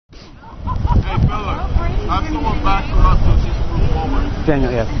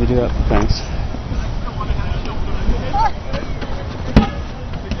Daniel, yeah, we do that. Thanks.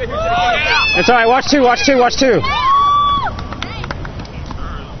 It's all right. Watch two. Watch two. Watch two.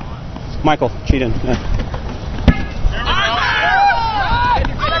 Michael, cheat in. Yeah.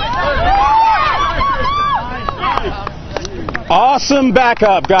 Awesome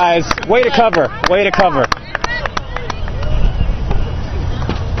backup, guys. Way to cover. Way to cover.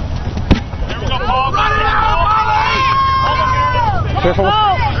 Careful.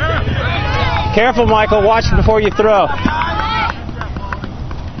 Careful, Michael. Watch before you throw.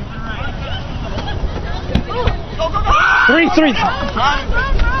 Three.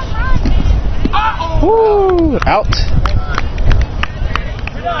 Woo! Out.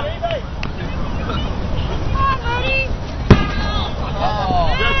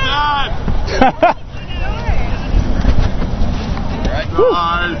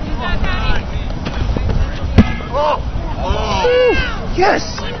 Yes!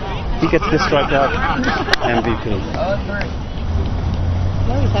 He gets this strikeout. MVP.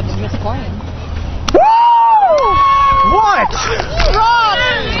 You always have to miss playing. Woo! What?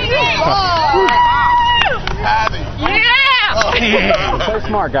 Yeah! So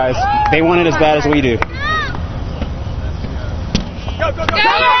smart, guys. They want it as bad as we do. Go,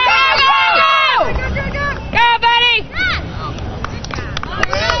 buddy!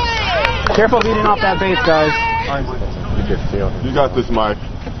 Careful beating off that base, guys. You got this, Mike.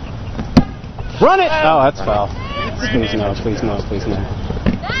 Run it! Oh, that's foul. Please no, please no, please no.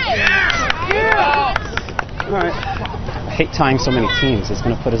 Alright. I hate tying so many teams. It's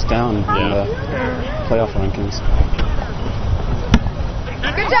going to put us down in the playoff rankings.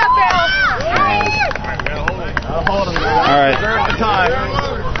 Good job, Bill! Alright.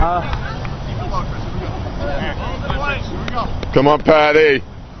 Come on, Patty.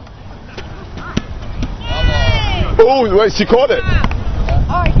 Oh, wait, she caught it.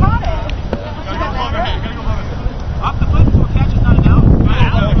 Oh, he caught it. Off the foot, so catch is not a down.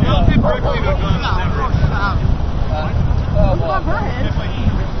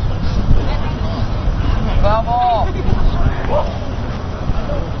 Foul ball.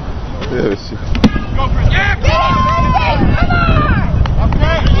 Yeah, she... Go for it. Yeah! Come on!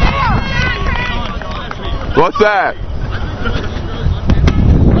 What's that?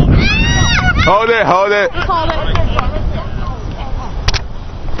 Hold it, hold it.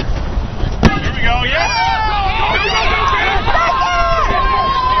 Here we go, yeah!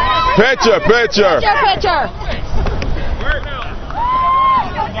 Pitcher. Pitcher.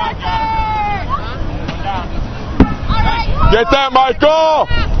 Get that, Michael.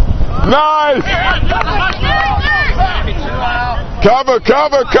 Nice. Cover.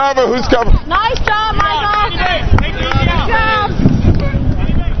 Who's cover? Nice job, Michael. Good job.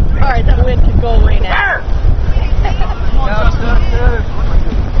 All right, that wind can go away now.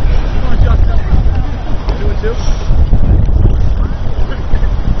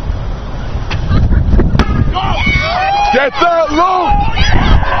 Get that, Luke!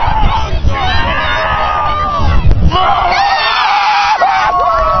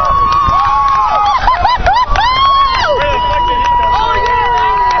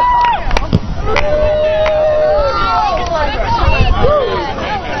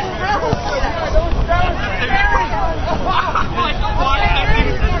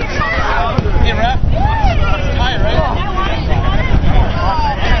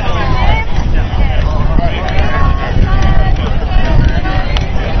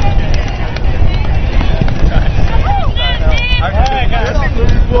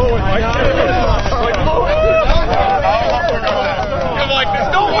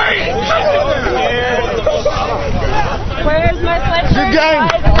 Where's my sweatshirt? Good game.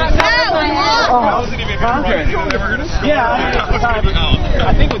 Yeah,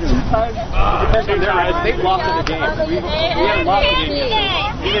 I think with 2 times, depends on their eyes, they've lost the game. We haven't lost the game yet.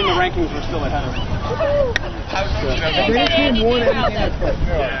 Even in the rankings, we're still ahead of them. They came more than anything I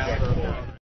played.